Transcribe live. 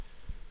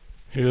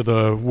Hear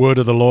the word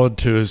of the Lord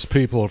to his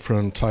people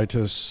from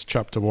Titus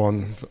chapter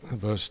 1,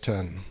 verse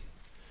 10.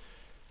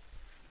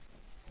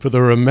 For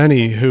there are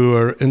many who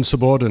are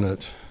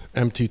insubordinate,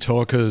 empty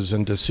talkers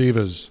and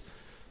deceivers,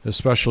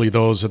 especially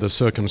those of the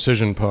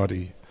circumcision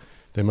party.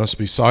 They must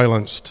be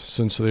silenced,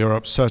 since they are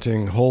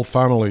upsetting whole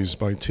families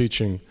by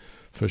teaching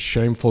for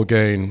shameful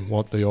gain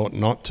what they ought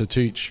not to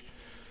teach.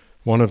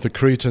 One of the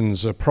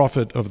Cretans, a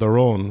prophet of their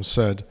own,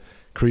 said,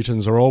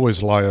 "Cretans are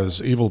always liars,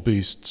 evil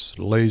beasts,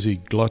 lazy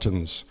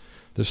gluttons."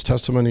 This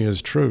testimony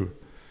is true.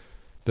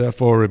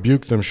 Therefore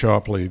rebuke them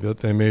sharply, that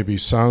they may be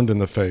sound in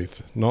the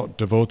faith, not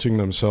devoting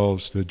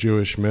themselves to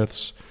Jewish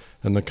myths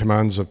and the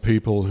commands of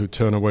people who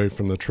turn away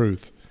from the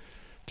truth.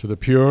 To the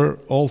pure,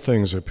 all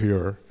things are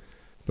pure,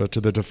 but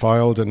to the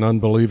defiled and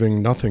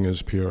unbelieving, nothing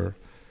is pure.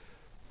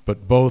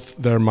 But both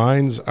their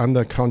minds and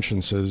their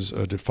consciences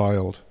are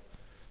defiled.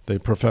 They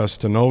profess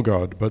to know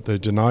God, but they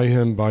deny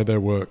him by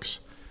their works.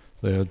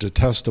 They are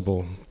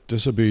detestable,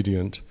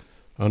 disobedient,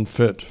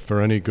 unfit for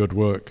any good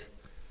work.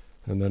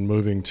 And then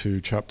moving to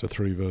chapter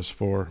 3, verse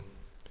 4.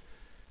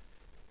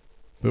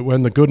 But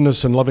when the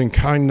goodness and loving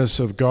kindness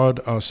of God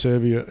our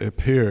Savior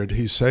appeared,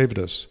 he saved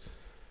us,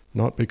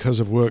 not because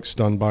of works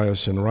done by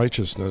us in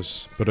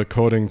righteousness, but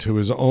according to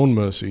his own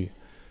mercy,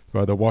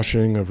 by the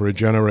washing of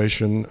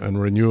regeneration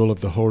and renewal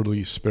of the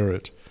Holy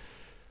Spirit,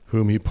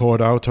 whom he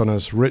poured out on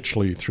us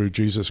richly through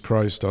Jesus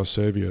Christ our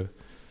Savior,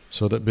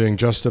 so that being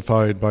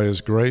justified by his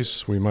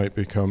grace, we might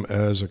become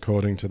heirs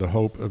according to the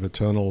hope of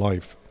eternal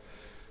life.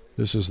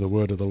 This is the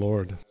word of the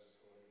Lord.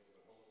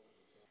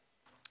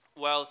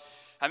 Well,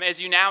 as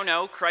you now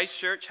know,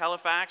 Christchurch,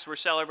 Halifax, we're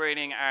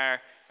celebrating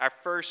our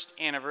first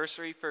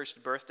anniversary,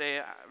 first birthday.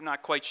 I'm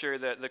not quite sure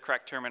the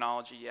correct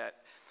terminology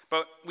yet.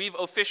 But we've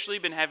officially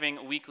been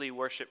having weekly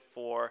worship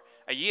for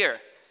a year.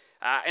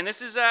 And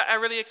this is a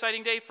really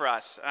exciting day for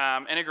us,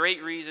 and a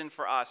great reason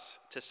for us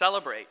to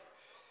celebrate.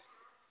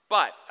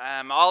 But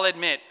I'll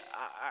admit,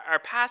 our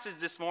passage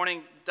this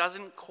morning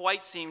doesn't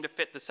quite seem to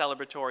fit the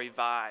celebratory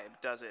vibe,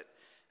 does it?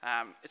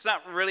 It's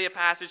not really a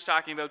passage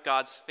talking about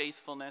God's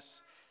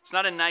faithfulness. It's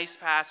not a nice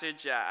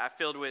passage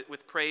filled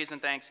with praise and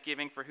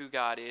thanksgiving for who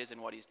God is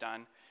and what he's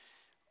done.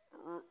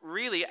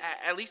 Really,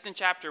 at least in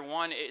chapter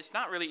 1, it's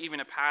not really even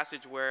a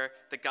passage where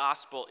the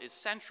gospel is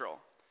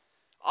central,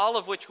 all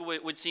of which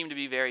would seem to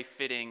be very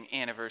fitting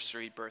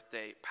anniversary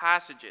birthday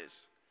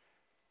passages.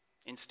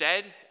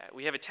 Instead,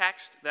 we have a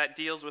text that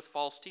deals with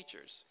false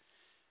teachers.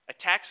 A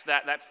text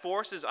that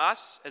forces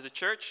us as a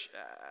church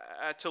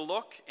to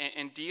look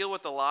and deal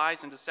with the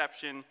lies and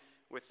deception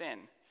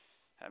within.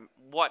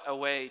 What a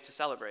way to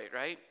celebrate,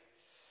 right?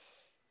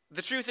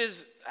 The truth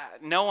is,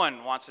 no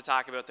one wants to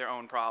talk about their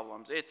own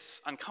problems.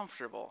 It's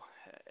uncomfortable.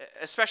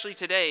 Especially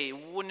today,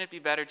 wouldn't it be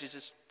better to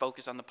just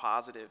focus on the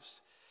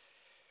positives?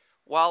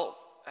 While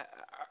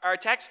our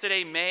text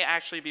today may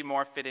actually be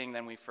more fitting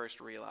than we first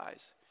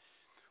realize.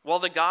 While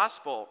the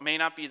gospel may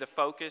not be the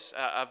focus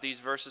of these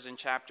verses in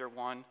chapter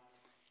 1,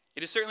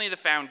 it is certainly the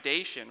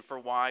foundation for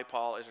why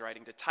Paul is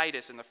writing to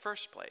Titus in the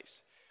first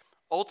place.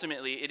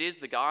 Ultimately, it is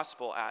the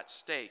gospel at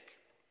stake.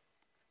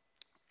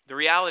 The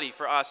reality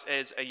for us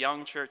as a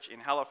young church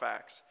in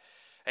Halifax,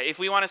 if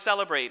we want to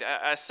celebrate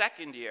a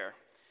second year,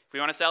 if we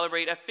want to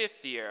celebrate a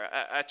fifth year,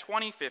 a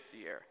 25th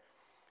year,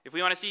 if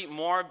we want to see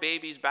more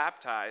babies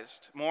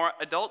baptized, more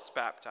adults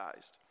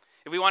baptized,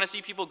 if we want to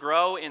see people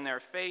grow in their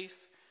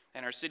faith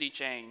and our city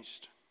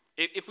changed,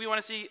 if we want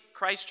to see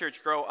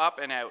Christchurch grow up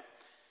and out,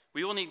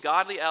 we will need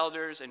godly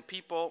elders and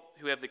people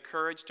who have the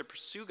courage to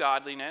pursue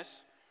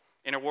godliness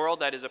in a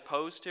world that is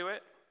opposed to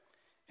it,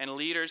 and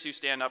leaders who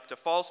stand up to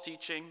false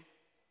teaching,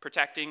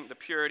 protecting the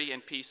purity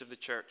and peace of the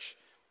church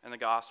and the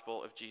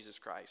gospel of Jesus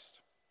Christ.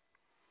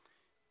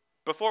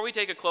 Before we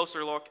take a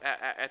closer look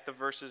at the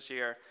verses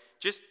here,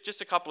 just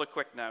a couple of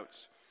quick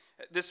notes.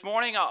 This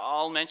morning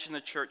I'll mention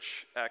the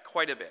church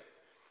quite a bit.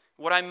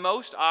 What I'm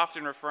most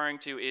often referring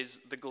to is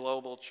the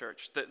global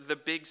church, the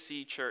Big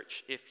C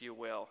church, if you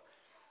will.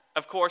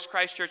 Of course,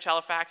 Christchurch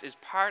Halifax is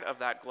part of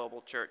that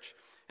global church.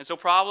 And so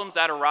problems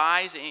that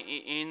arise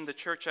in the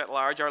church at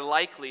large are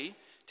likely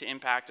to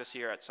impact us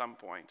here at some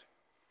point.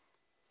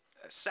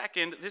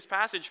 Second, this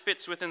passage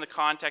fits within the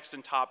context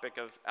and topic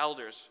of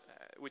elders,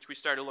 which we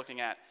started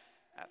looking at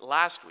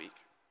last week.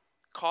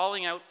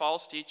 Calling out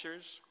false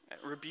teachers,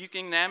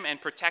 rebuking them, and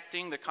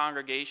protecting the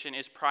congregation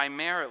is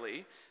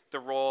primarily the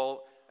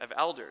role of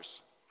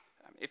elders.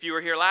 If you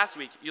were here last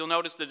week, you'll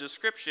notice the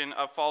description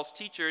of false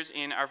teachers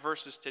in our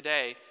verses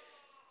today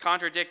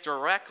contradict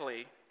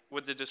directly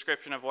with the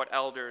description of what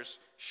elders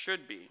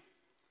should be.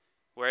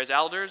 Whereas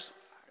elders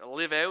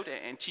live out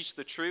and teach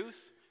the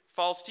truth,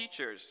 false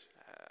teachers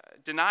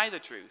deny the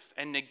truth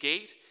and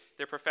negate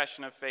their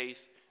profession of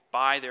faith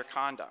by their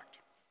conduct.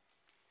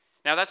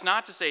 Now, that's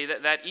not to say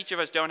that each of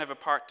us don't have a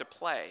part to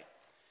play,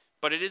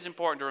 but it is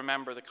important to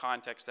remember the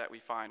context that we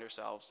find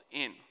ourselves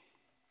in.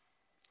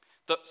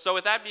 So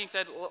with that being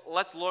said,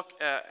 let's look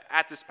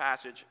at this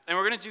passage. And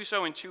we're going to do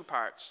so in two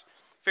parts.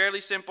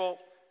 Fairly simple.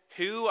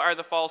 Who are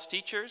the false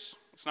teachers?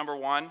 It's number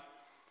one.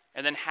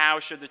 And then how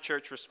should the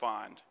church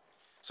respond?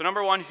 So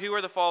number one, who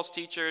are the false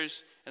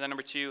teachers? And then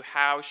number two,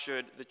 how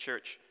should the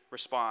church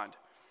respond?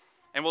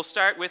 And we'll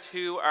start with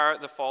who are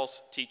the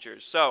false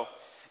teachers. So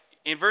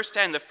in verse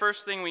 10, the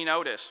first thing we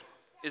notice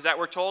is that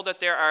we're told that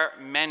there are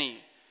many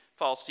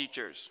false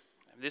teachers.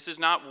 This is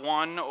not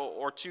one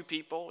or two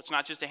people. It's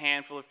not just a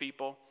handful of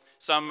people,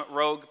 some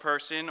rogue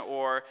person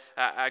or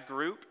a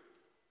group.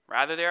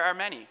 Rather, there are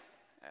many.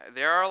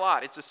 There are a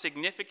lot. It's a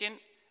significant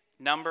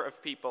number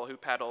of people who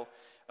peddle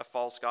a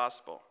false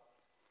gospel.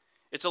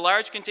 It's a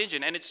large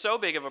contingent, and it's so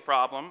big of a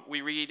problem,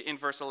 we read in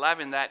verse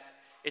 11, that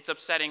it's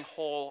upsetting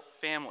whole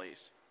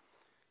families.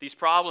 These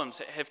problems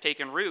have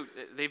taken root.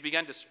 They've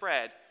begun to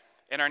spread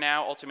and are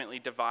now ultimately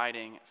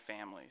dividing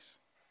families.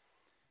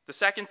 The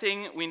second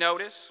thing we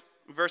notice,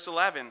 verse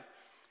 11,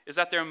 is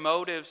that their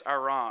motives are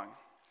wrong.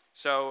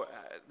 So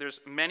there's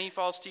many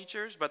false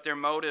teachers, but their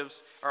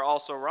motives are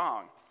also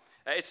wrong.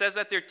 It says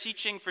that they're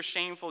teaching for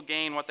shameful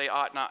gain what they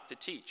ought not to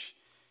teach.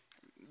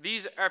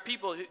 These are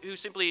people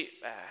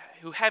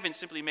who haven't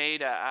simply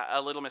made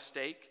a little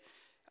mistake.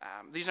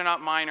 These are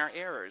not minor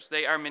errors.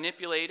 They are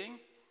manipulating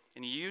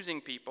and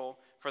using people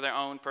for their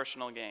own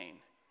personal gain.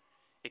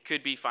 It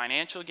could be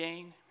financial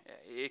gain.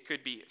 It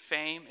could be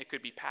fame. It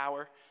could be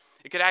power.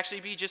 It could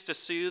actually be just to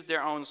soothe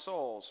their own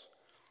souls.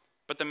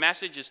 But the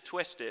message is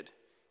twisted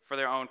for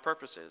their own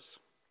purposes.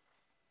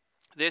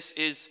 This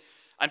is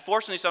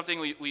unfortunately something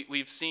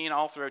we've seen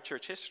all throughout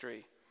church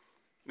history.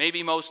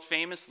 Maybe most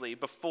famously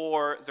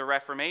before the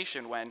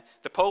Reformation, when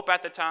the Pope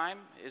at the time,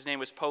 his name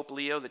was Pope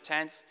Leo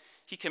X,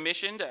 he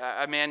commissioned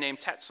a man named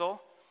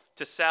Tetzel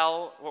to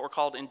sell what were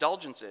called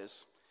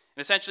indulgences.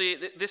 And essentially,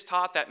 this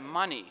taught that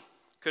money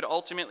could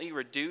ultimately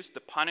reduce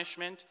the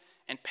punishment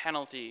and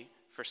penalty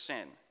for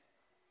sin.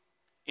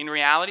 In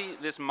reality,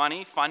 this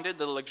money funded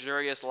the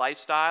luxurious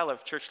lifestyle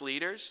of church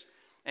leaders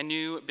and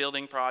new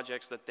building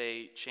projects that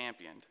they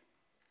championed.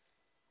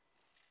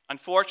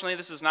 Unfortunately,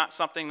 this is not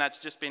something that's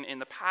just been in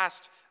the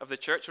past of the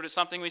church, but it's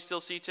something we still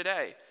see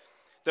today.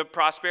 The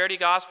prosperity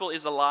gospel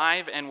is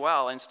alive and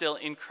well and still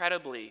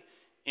incredibly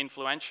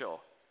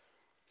influential.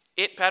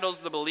 It peddles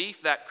the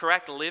belief that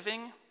correct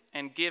living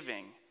and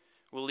giving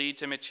will lead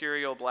to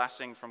material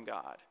blessing from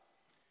God.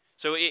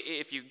 So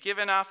if you give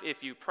enough,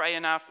 if you pray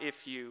enough,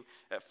 if you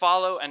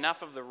follow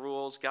enough of the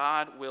rules,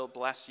 God will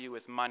bless you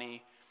with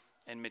money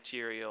and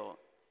material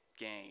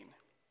gain.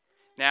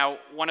 Now,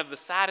 one of the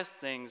saddest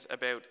things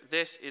about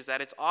this is that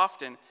it's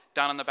often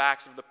done on the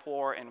backs of the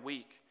poor and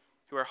weak,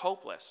 who are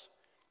hopeless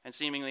and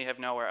seemingly have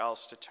nowhere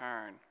else to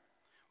turn,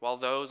 while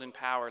those in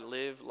power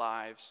live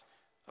lives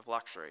of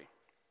luxury.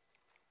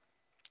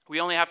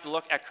 We only have to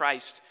look at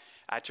Christ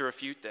to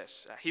refute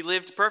this. He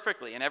lived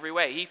perfectly in every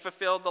way. He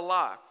fulfilled the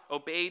law,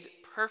 obeyed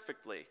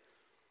perfectly.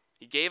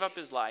 He gave up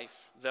his life,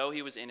 though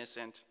he was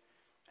innocent,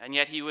 and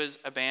yet he was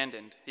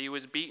abandoned. He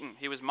was beaten.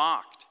 He was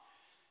mocked,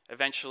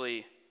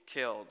 eventually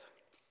killed.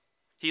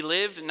 He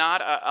lived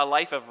not a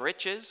life of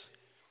riches,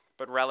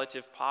 but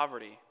relative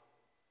poverty.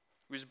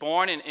 He was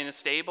born in a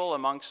stable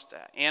amongst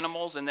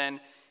animals, and then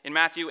in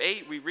Matthew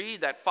 8, we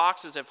read that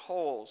foxes have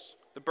holes,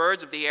 the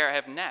birds of the air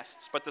have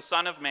nests, but the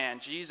Son of Man,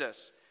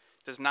 Jesus,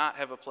 does not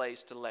have a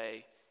place to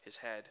lay his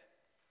head.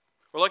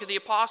 Or look at the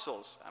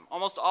apostles.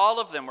 Almost all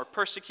of them were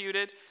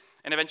persecuted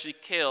and eventually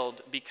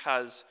killed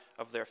because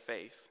of their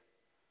faith.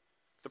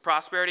 The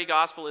prosperity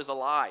gospel is a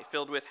lie,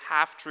 filled with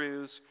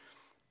half-truths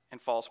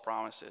and false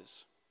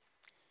promises.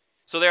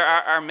 So there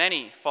are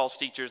many false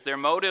teachers. Their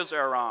motives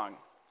are wrong.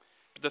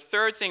 But the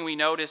third thing we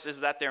notice is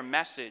that their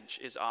message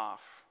is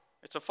off.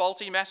 It's a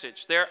faulty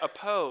message. They're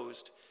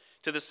opposed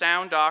to the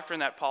sound doctrine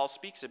that Paul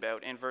speaks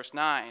about in verse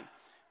 9,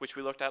 which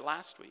we looked at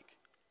last week.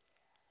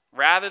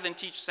 Rather than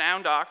teach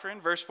sound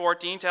doctrine, verse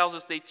 14 tells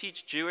us they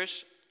teach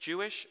Jewish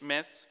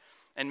myths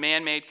and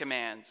man-made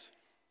commands,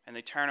 and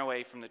they turn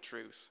away from the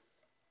truth.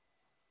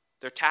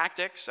 Their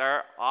tactics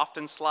are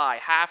often sly,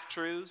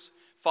 half-truths,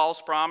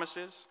 false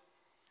promises.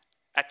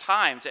 At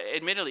times,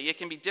 admittedly, it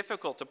can be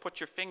difficult to put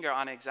your finger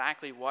on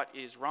exactly what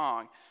is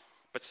wrong,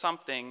 but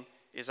something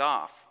is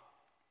off.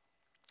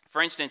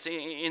 For instance,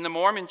 in the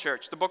Mormon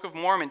church, the Book of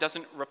Mormon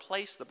doesn't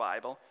replace the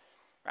Bible.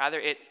 Rather,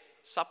 it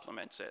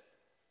supplements it.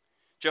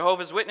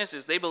 Jehovah's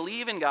Witnesses, they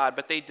believe in God,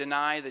 but they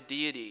deny the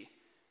deity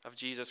of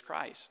Jesus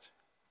Christ.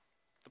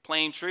 The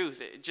plain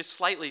truth, just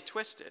slightly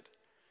twisted.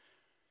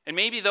 And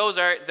maybe those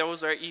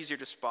are easier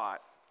to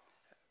spot.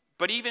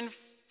 But even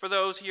for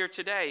those here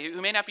today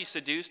who may not be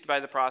seduced by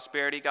the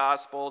prosperity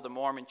gospel, the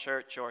Mormon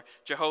church, or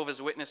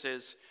Jehovah's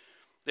Witnesses,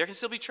 there can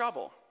still be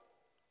trouble.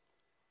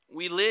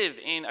 We live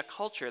in a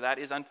culture that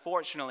is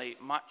unfortunately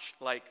much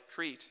like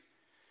Crete,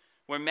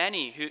 where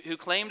many who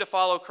claim to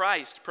follow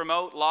Christ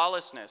promote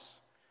lawlessness.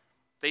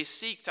 They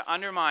seek to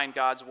undermine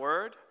God's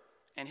word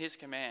and his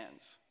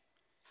commands.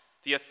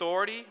 The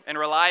authority and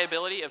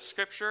reliability of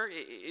Scripture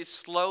is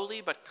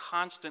slowly but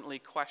constantly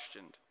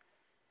questioned.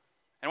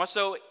 And what's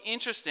so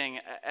interesting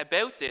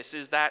about this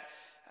is that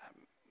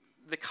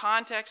the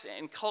context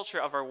and culture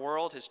of our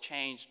world has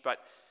changed, but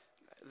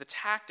the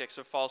tactics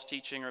of false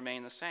teaching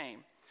remain the same.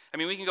 I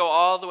mean, we can go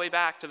all the way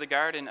back to the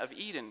Garden of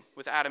Eden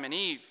with Adam and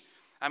Eve.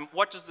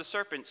 What does the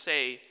serpent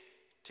say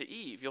to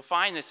Eve. You'll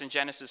find this in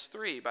Genesis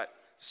 3, but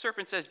the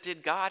serpent says,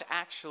 did God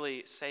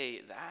actually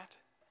say that?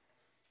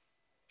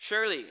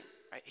 Surely,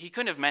 right, he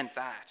couldn't have meant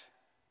that.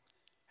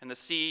 And the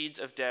seeds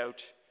of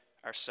doubt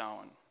are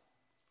sown.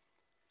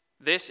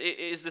 This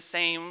is the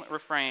same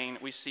refrain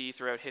we see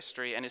throughout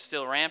history and is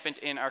still rampant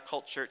in our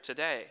culture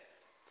today.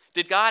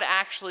 Did God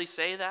actually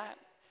say that?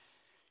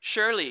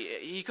 Surely,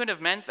 he couldn't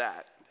have meant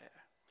that.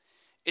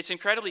 It's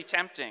incredibly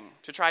tempting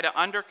to try to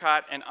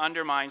undercut and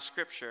undermine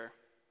Scripture,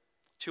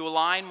 to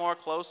align more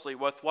closely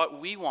with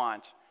what we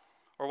want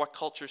or what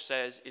culture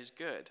says is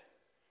good.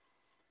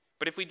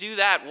 But if we do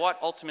that, what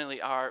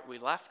ultimately are we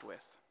left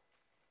with?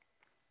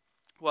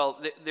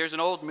 Well, there's an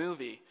old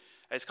movie.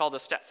 It's called The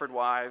Stepford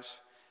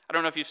Wives. I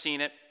don't know if you've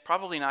seen it.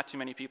 Probably not too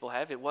many people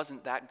have. It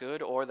wasn't that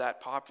good or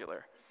that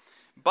popular.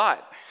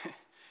 But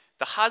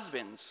the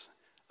husbands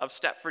of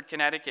Stepford,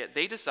 Connecticut,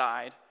 they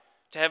decide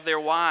to have their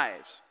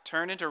wives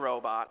turn into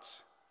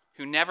robots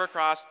who never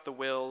crossed the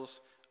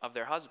wills of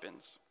their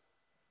husbands.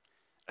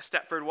 A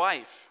Stepford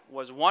wife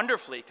was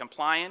wonderfully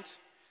compliant,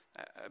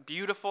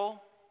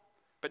 beautiful,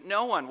 but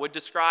no one would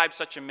describe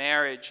such a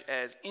marriage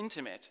as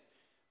intimate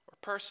or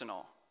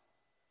personal.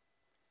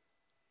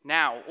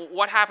 Now,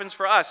 what happens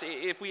for us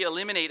if we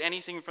eliminate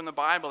anything from the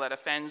Bible that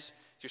offends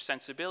your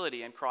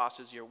sensibility and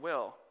crosses your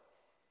will?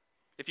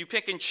 If you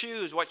pick and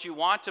choose what you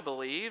want to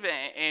believe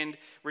and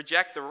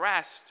reject the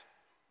rest,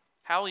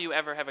 how will you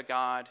ever have a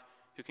God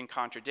who can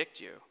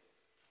contradict you?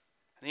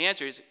 And the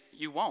answer is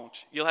you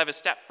won't. You'll have a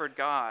Stepford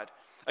God,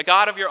 a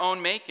God of your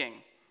own making,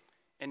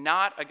 and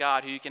not a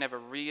God who you can have a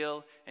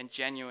real and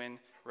genuine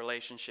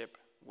relationship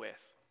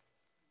with.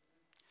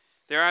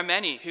 There are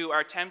many who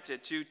are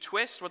tempted to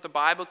twist what the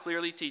Bible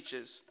clearly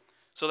teaches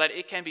so that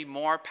it can be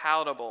more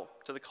palatable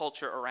to the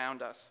culture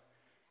around us.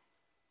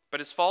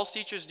 But as false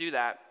teachers do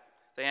that,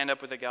 they end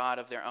up with a God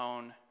of their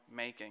own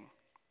making.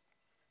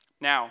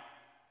 Now,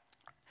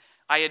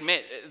 I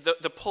admit,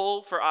 the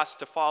pull for us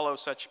to follow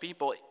such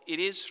people, it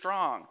is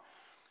strong.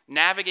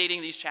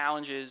 Navigating these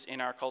challenges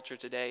in our culture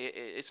today,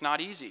 it's not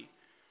easy.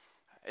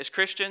 As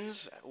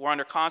Christians, we're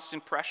under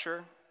constant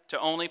pressure to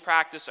only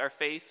practice our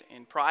faith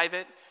in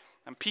private,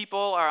 and people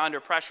are under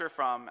pressure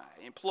from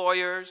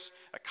employers,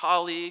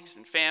 colleagues,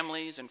 and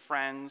families and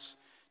friends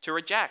to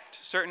reject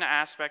certain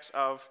aspects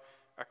of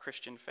our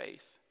Christian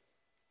faith.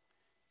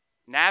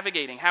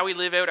 Navigating how we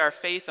live out our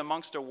faith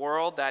amongst a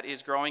world that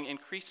is growing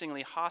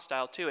increasingly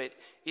hostile to it,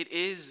 it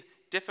is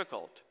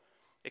difficult.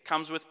 It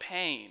comes with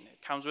pain.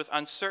 It comes with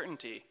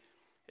uncertainty.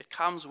 It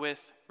comes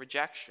with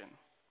rejection.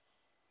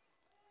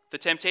 The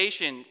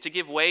temptation to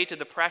give way to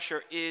the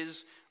pressure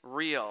is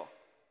real.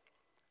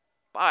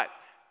 But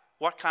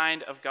what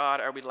kind of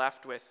God are we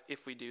left with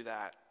if we do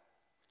that?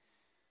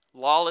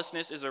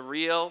 Lawlessness is a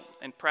real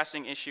and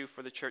pressing issue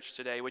for the church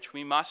today, which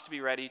we must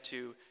be ready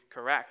to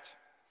correct.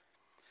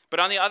 But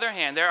on the other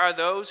hand, there are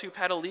those who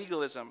peddle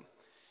legalism,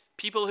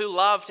 people who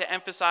love to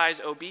emphasize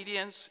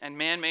obedience and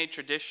man-made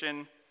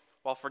tradition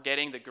while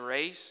forgetting the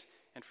grace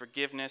and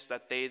forgiveness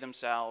that they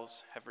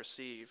themselves have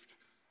received.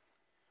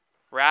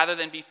 Rather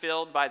than be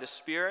filled by the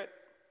Spirit,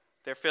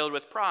 they're filled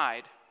with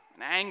pride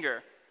and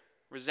anger,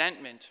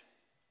 resentment.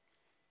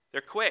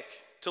 They're quick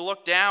to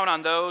look down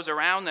on those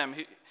around them,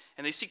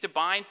 and they seek to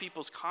bind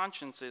people's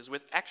consciences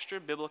with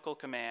extra biblical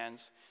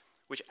commands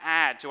which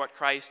add to what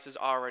Christ has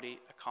already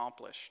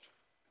accomplished.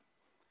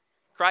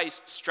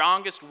 Christ's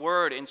strongest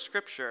word in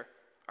Scripture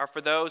are for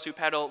those who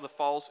peddle the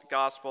false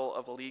gospel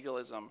of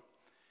legalism.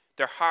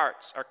 Their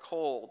hearts are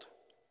cold,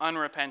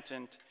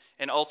 unrepentant,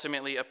 and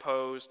ultimately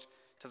opposed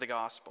to the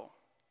gospel.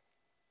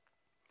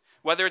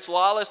 Whether it's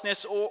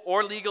lawlessness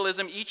or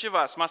legalism, each of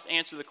us must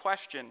answer the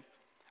question,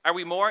 are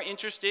we more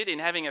interested in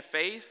having a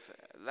faith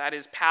that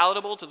is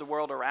palatable to the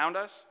world around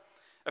us,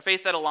 a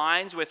faith that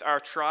aligns with our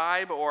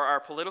tribe or our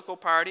political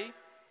party,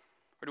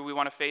 or do we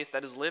want a faith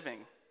that is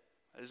living,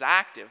 that is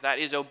active, that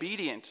is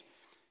obedient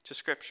to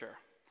Scripture?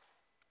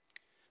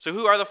 So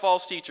who are the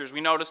false teachers? We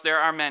notice there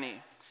are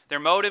many. Their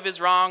motive is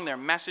wrong, their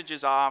message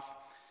is off,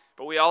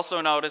 but we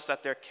also notice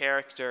that their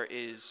character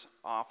is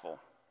awful.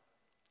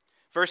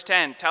 Verse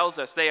 10 tells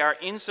us they are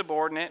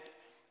insubordinate,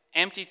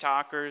 empty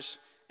talkers,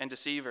 and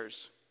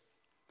deceivers.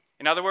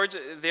 In other words,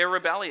 they're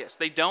rebellious.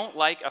 They don't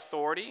like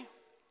authority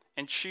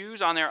and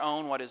choose on their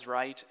own what is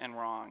right and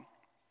wrong.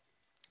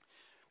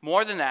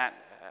 More than that,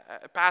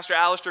 Pastor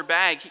Alistair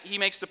Bagg, he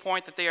makes the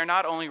point that they are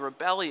not only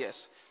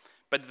rebellious,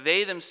 but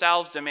they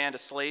themselves demand a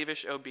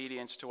slavish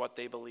obedience to what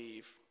they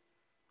believe.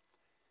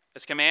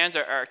 As commands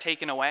are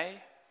taken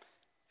away,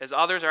 as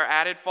others are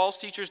added, false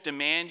teachers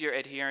demand your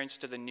adherence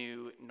to the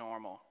new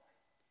normal.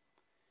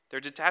 They're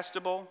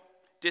detestable,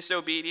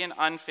 disobedient,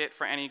 unfit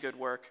for any good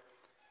work,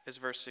 as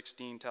verse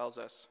 16 tells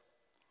us.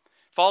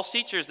 False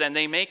teachers, then,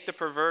 they make the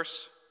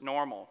perverse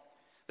normal.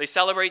 They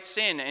celebrate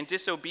sin and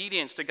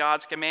disobedience to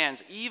God's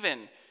commands,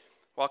 even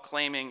while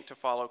claiming to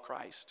follow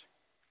Christ.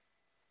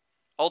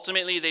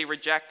 Ultimately, they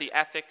reject the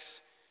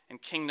ethics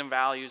and kingdom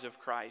values of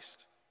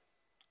Christ,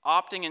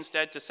 opting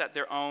instead to set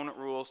their own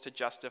rules to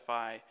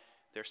justify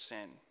their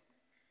sin.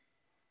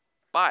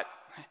 But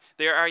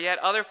there are yet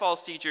other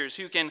false teachers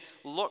who can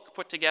look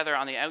put together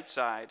on the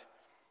outside,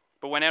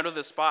 but when out of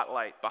the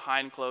spotlight,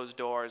 behind closed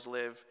doors,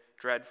 live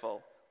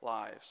dreadful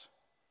lives.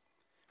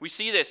 We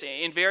see this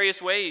in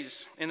various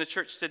ways in the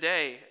church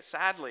today,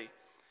 sadly,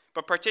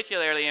 but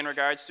particularly in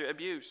regards to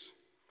abuse.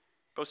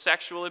 Both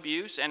sexual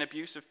abuse and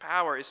abuse of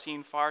power is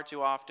seen far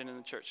too often in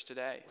the church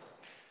today.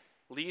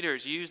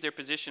 Leaders use their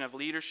position of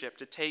leadership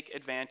to take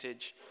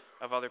advantage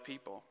of other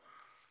people.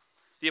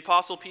 The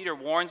Apostle Peter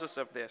warns us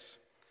of this,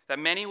 that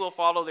many will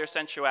follow their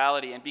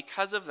sensuality, and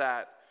because of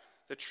that,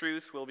 the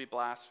truth will be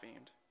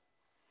blasphemed.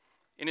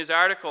 In his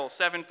article,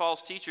 7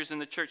 False Teachers in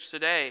the Church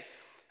Today,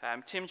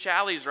 Tim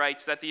Challies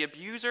writes that the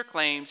abuser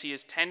claims he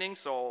is tending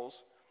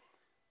souls,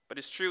 but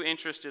his true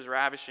interest is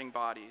ravishing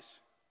bodies.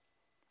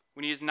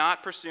 When he is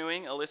not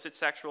pursuing illicit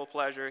sexual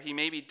pleasure, he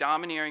may be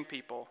domineering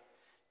people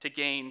to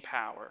gain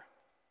power,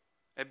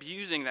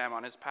 abusing them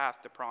on his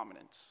path to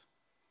prominence.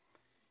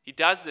 He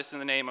does this in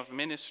the name of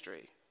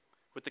ministry,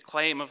 with the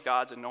claim of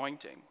God's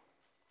anointing.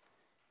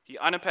 He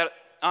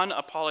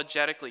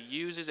unapologetically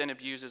uses and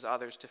abuses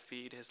others to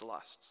feed his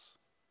lusts.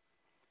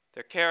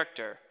 Their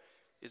character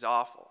is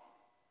awful.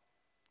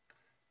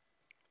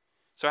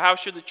 So how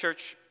should the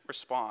church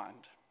respond?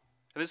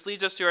 And this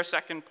leads us to our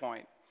second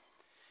point.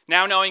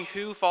 Now knowing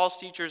who false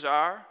teachers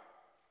are,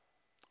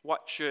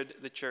 what should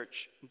the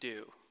church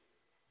do?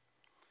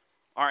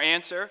 Our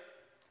answer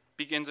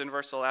begins in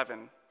verse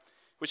 11,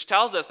 which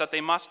tells us that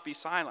they must be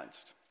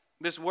silenced.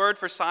 This word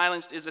for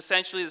silenced is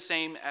essentially the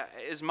same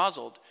as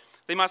muzzled.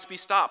 They must be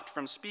stopped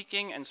from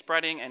speaking and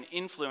spreading and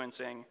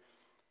influencing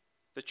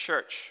the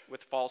church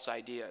with false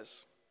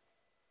ideas.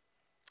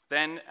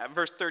 Then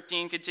verse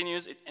 13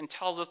 continues and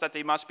tells us that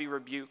they must be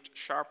rebuked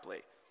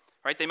sharply.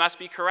 Right? They must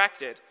be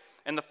corrected,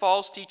 and the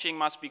false teaching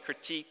must be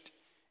critiqued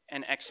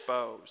and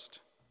exposed.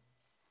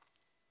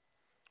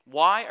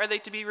 Why are they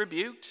to be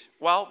rebuked?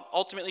 Well,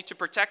 ultimately to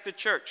protect the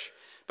church.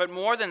 But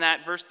more than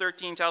that, verse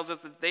 13 tells us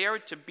that they are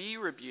to be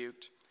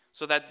rebuked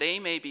so that they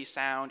may be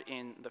sound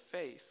in the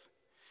faith.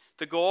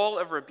 The goal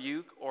of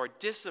rebuke or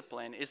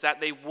discipline is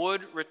that they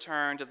would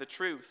return to the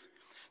truth.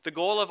 The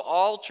goal of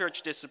all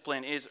church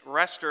discipline is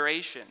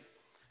restoration,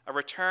 a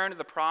return to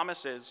the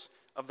promises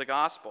of the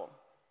gospel.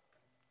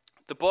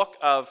 The book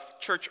of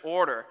church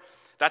order,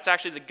 that's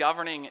actually the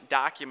governing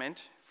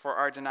document for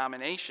our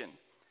denomination.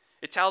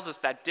 It tells us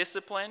that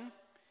discipline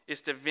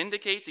is to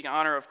vindicate the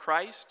honor of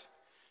Christ,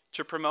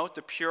 to promote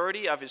the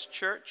purity of his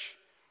church,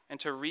 and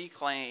to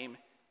reclaim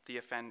the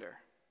offender.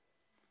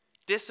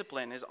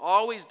 Discipline is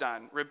always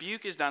done,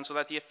 rebuke is done so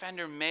that the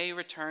offender may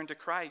return to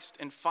Christ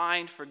and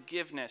find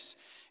forgiveness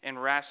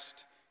and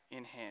rest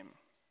in him.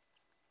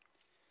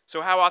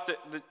 So how ought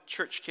the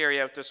church carry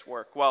out this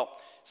work? Well,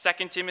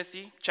 2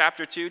 Timothy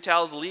chapter 2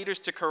 tells leaders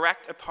to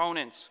correct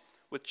opponents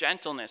with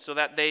gentleness so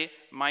that they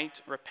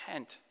might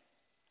repent.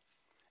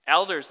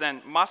 Elders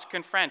then must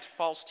confront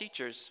false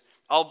teachers,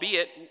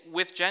 albeit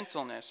with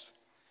gentleness.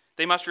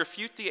 They must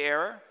refute the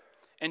error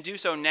and do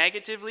so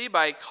negatively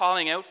by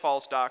calling out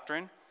false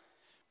doctrine,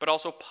 but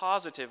also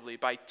positively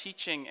by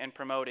teaching and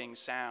promoting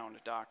sound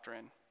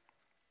doctrine.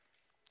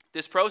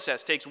 This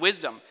process takes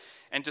wisdom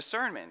and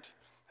discernment.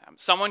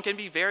 Someone can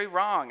be very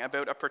wrong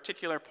about a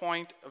particular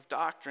point of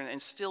doctrine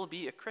and still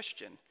be a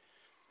Christian.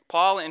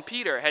 Paul and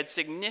Peter had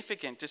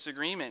significant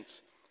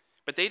disagreements,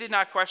 but they did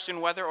not question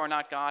whether or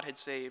not God had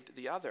saved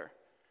the other.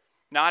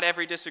 Not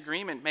every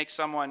disagreement makes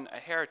someone a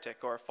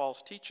heretic or a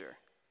false teacher.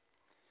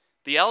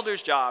 The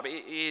elder's job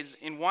is,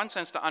 in one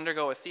sense, to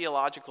undergo a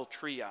theological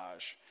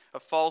triage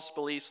of false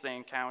beliefs they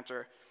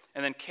encounter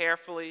and then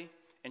carefully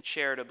and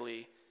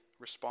charitably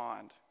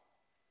respond.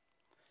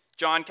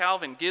 John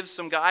Calvin gives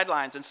some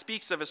guidelines and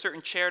speaks of a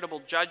certain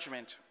charitable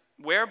judgment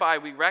whereby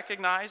we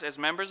recognize as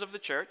members of the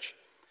church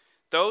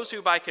those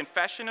who by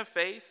confession of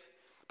faith,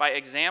 by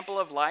example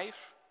of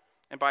life,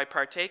 and by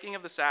partaking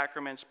of the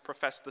sacraments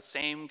profess the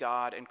same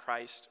God and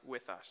Christ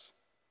with us.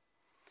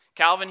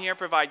 Calvin here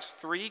provides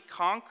 3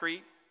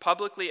 concrete,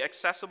 publicly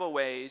accessible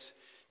ways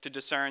to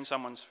discern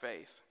someone's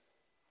faith.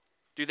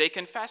 Do they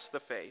confess the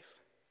faith?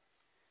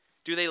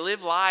 Do they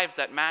live lives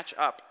that match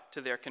up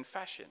to their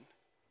confession?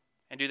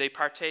 And do they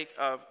partake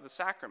of the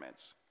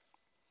sacraments?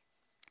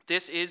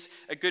 This is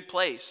a good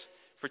place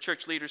for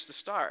church leaders to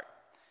start.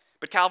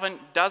 But Calvin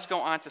does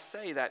go on to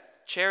say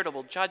that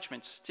charitable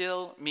judgment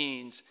still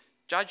means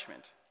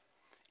judgment.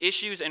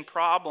 Issues and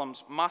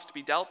problems must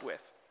be dealt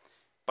with,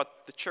 but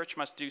the church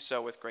must do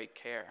so with great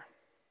care.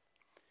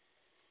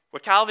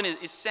 What Calvin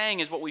is saying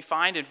is what we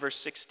find in verse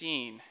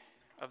 16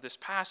 of this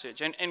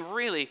passage, and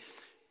really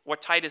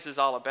what Titus is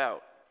all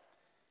about.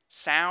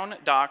 Sound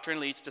doctrine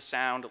leads to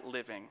sound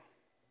living.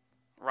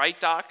 Right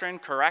doctrine,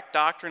 correct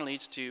doctrine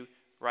leads to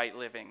right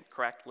living,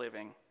 correct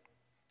living.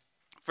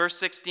 Verse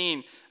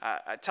 16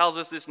 tells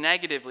us this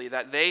negatively,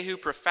 that they who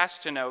profess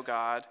to know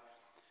God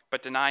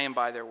but deny him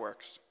by their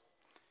works.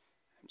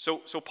 So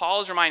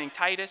Paul is reminding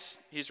Titus,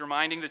 he's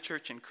reminding the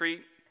church in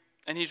Crete,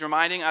 and he's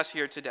reminding us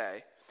here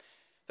today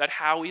that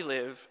how we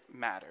live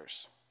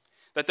matters.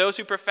 That those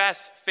who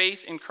profess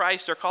faith in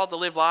Christ are called to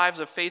live lives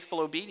of faithful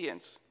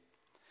obedience.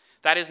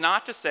 That is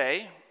not to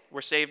say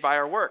we're saved by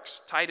our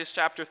works. Titus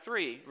chapter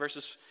 3,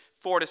 verses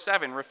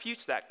 4-7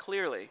 refutes that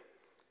clearly.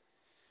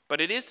 But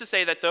it is to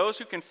say that those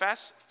who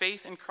confess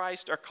faith in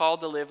Christ are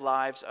called to live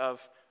lives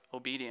of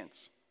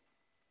obedience.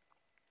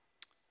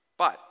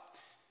 But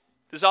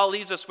this all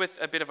leaves us with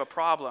a bit of a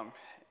problem.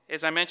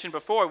 As I mentioned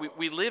before,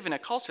 we live in a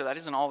culture that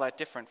isn't all that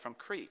different from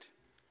Crete.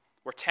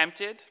 We're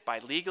tempted by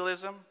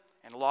legalism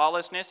and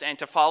lawlessness and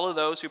to follow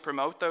those who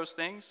promote those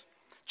things,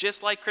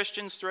 just like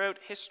Christians throughout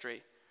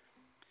history.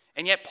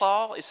 And yet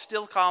Paul is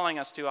still calling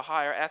us to a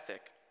higher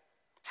ethic.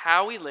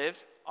 How we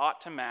live ought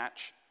to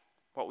match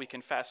what we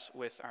confess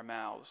with our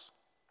mouths.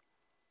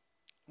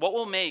 What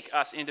will make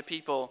us into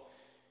people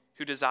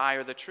who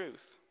desire the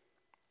truth?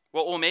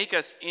 What will make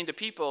us into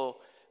people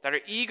that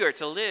are eager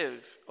to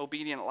live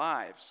obedient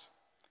lives,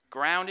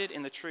 grounded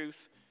in the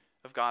truth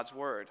of God's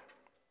word?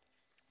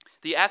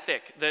 The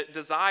ethic, the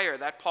desire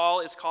that Paul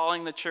is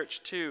calling the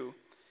church to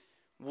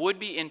would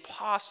be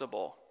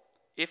impossible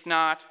if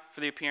not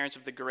for the appearance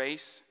of the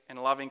grace and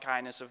loving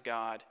kindness of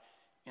God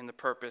in the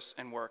purpose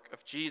and work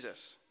of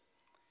Jesus.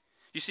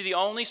 You see, the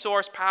only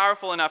source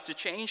powerful enough to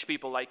change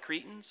people like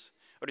Cretans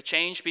or to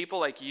change people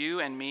like you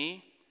and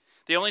me,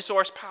 the only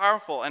source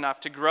powerful enough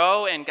to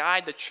grow and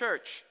guide the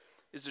church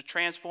is the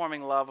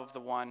transforming love of the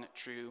one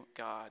true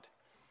God.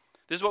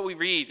 This is what we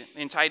read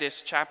in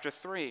Titus chapter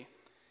 3.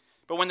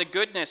 But when the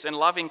goodness and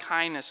loving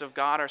kindness of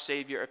God our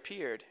Savior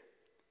appeared,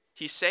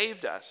 he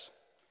saved us,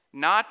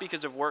 not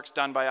because of works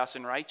done by us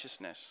in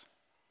righteousness,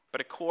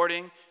 but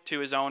according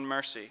to his own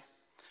mercy,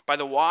 by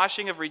the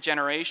washing of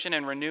regeneration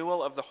and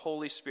renewal of the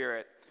Holy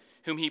Spirit,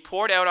 whom he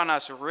poured out on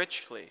us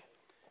richly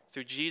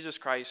through Jesus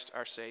Christ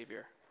our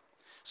Savior,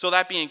 so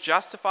that being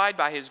justified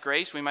by his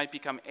grace, we might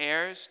become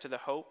heirs to the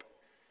hope,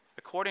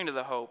 according to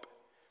the hope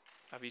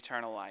of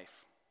eternal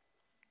life.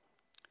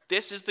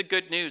 This is the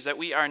good news, that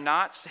we are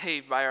not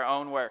saved by our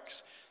own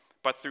works,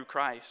 but through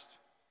Christ.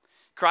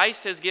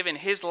 Christ has given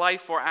his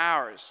life for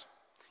ours,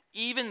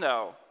 even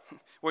though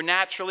we're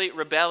naturally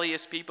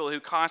rebellious people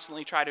who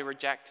constantly try to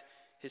reject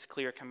his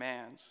clear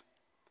commands.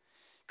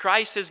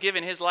 Christ has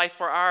given his life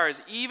for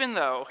ours, even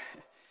though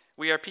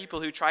we are people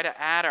who try to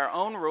add our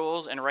own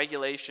rules and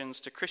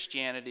regulations to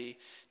Christianity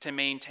to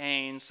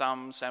maintain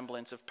some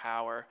semblance of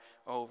power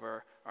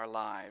over our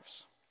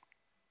lives.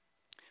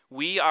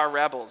 We are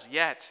rebels,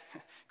 yet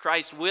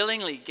Christ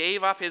willingly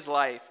gave up his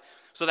life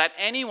so that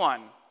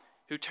anyone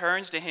who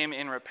turns to him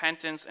in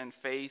repentance and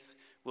faith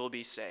will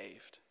be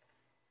saved.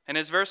 And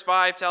as verse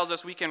 5 tells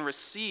us, we can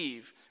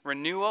receive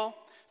renewal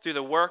through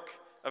the work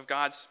of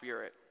God's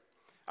Spirit.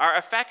 Our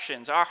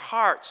affections, our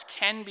hearts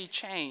can be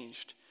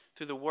changed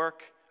through the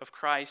work of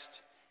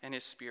Christ and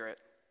his Spirit.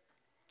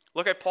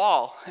 Look at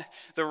Paul,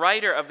 the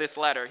writer of this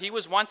letter. He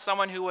was once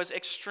someone who was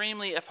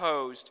extremely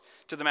opposed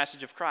to the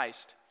message of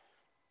Christ.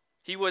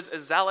 He was a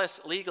zealous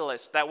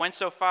legalist that went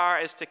so far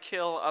as to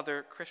kill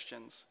other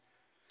Christians.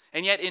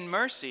 And yet in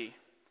mercy,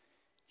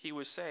 he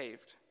was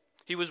saved.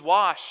 He was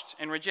washed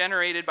and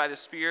regenerated by the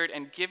Spirit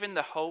and given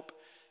the hope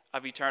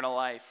of eternal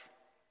life.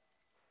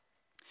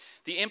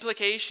 The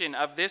implication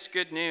of this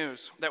good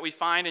news that we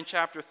find in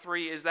chapter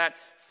 3 is that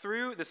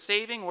through the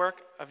saving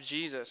work of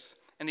Jesus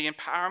and the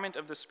empowerment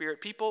of the Spirit,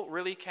 people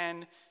really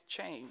can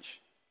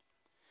change.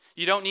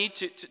 You don't need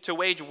to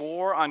wage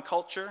war on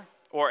culture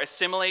or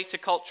assimilate to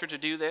culture to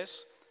do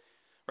this.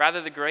 Rather,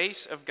 the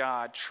grace of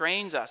God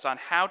trains us on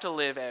how to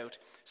live out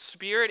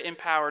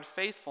Spirit-empowered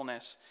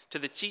faithfulness to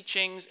the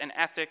teachings and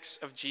ethics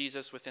of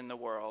Jesus within the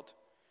world.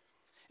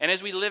 And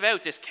as we live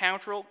out this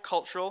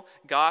countercultural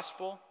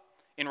gospel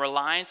in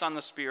reliance on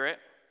the Spirit,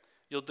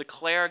 you'll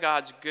declare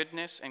God's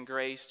goodness and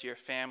grace to your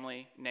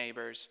family,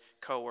 neighbors,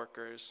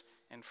 co-workers,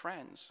 and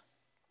friends.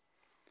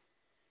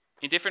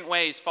 In different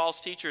ways,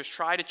 false teachers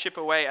try to chip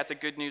away at the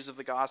good news of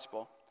the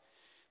gospel.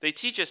 They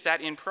teach us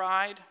that in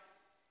pride,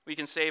 we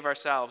can save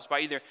ourselves by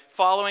either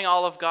following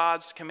all of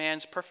God's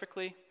commands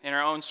perfectly in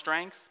our own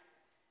strength,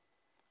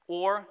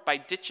 or by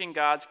ditching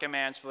God's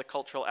commands for the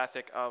cultural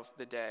ethic of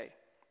the day.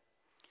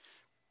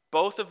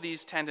 Both of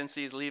these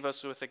tendencies leave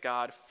us with a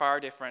God far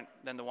different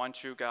than the one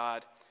true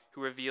God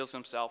who reveals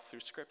himself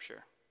through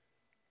Scripture.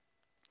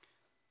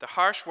 The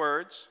harsh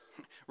words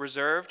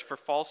reserved for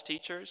false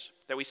teachers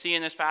that we see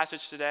in this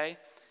passage today,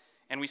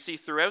 and we see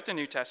throughout the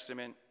New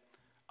Testament,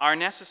 are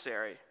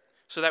necessary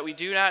so that we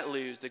do not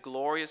lose the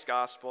glorious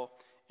gospel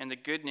and the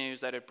good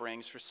news that it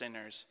brings for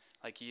sinners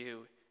like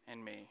you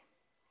and me.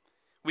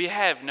 We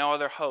have no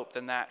other hope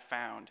than that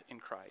found in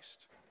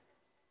Christ.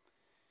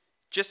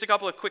 Just a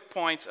couple of quick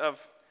points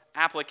of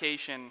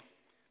application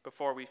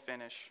before we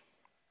finish.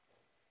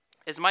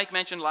 As Mike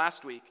mentioned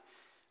last week,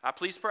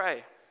 please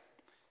pray.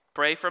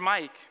 Pray for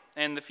Mike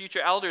and the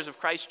future elders of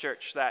Christ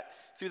Church that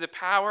through the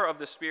power of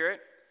the Spirit,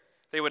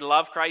 they would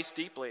love Christ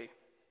deeply.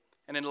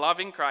 And in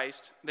loving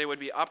Christ, they would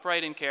be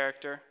upright in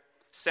character,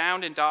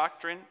 sound in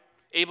doctrine,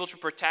 able to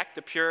protect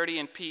the purity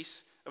and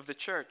peace of the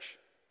church.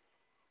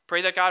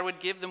 Pray that God would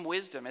give them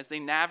wisdom as they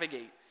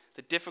navigate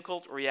the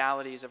difficult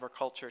realities of our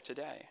culture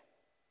today.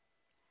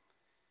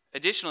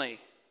 Additionally,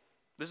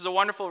 this is a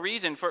wonderful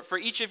reason for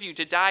each of you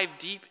to dive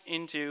deep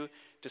into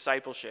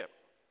discipleship.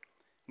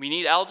 We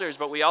need elders,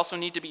 but we also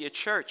need to be a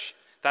church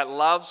that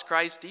loves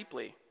Christ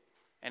deeply,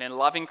 and in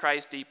loving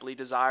Christ deeply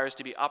desires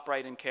to be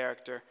upright in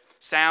character,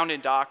 sound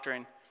in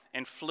doctrine,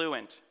 and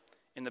fluent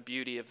in the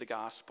beauty of the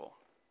gospel.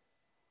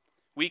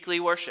 Weekly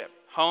worship,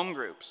 home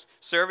groups,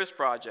 service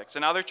projects,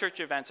 and other church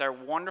events are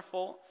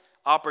wonderful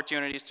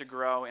opportunities to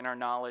grow in our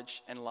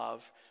knowledge and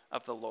love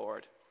of the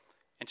Lord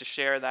and to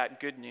share that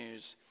good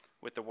news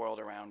with the world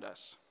around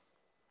us.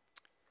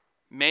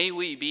 May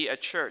we be a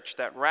church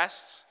that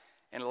rests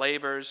and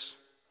labors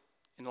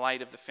in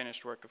light of the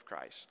finished work of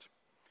Christ.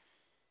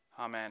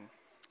 Amen.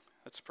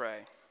 Let's pray.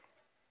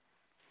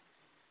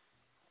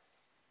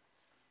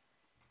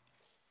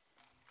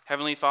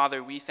 Heavenly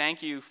Father, we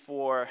thank you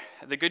for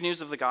the good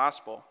news of the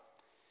gospel,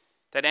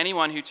 that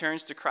anyone who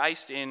turns to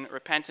Christ in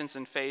repentance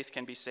and faith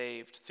can be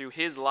saved through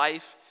his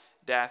life,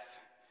 death,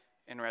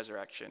 and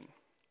resurrection.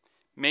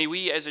 May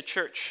we as a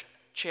church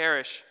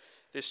cherish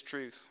this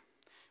truth.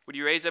 Would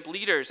you raise up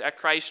leaders at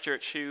Christ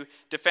Church who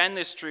defend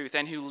this truth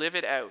and who live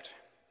it out?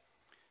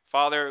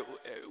 Father,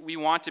 we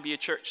want to be a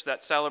church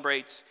that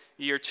celebrates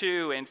year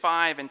 2 and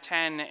 5 and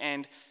 10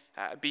 and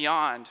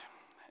beyond.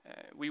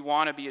 We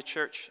want to be a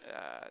church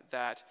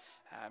that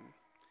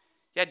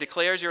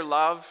declares your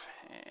love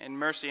and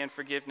mercy and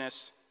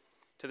forgiveness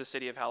to the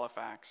city of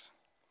Halifax.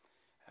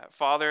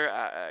 Father,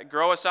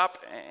 grow us up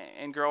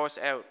and grow us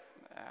out.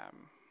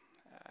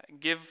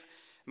 Give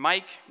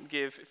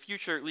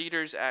future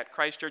leaders at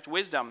Christ Church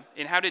wisdom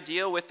in how to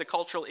deal with the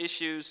cultural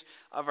issues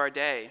of our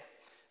day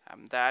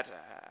that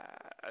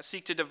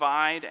seek to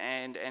divide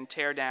and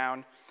tear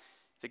down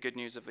the good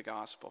news of the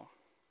gospel.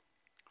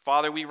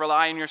 Father, we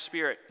rely on your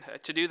Spirit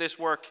to do this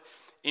work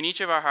in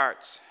each of our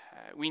hearts.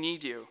 We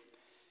need you.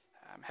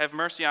 Have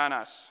mercy on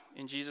us.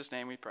 In Jesus'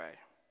 name we pray.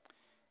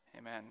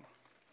 Amen.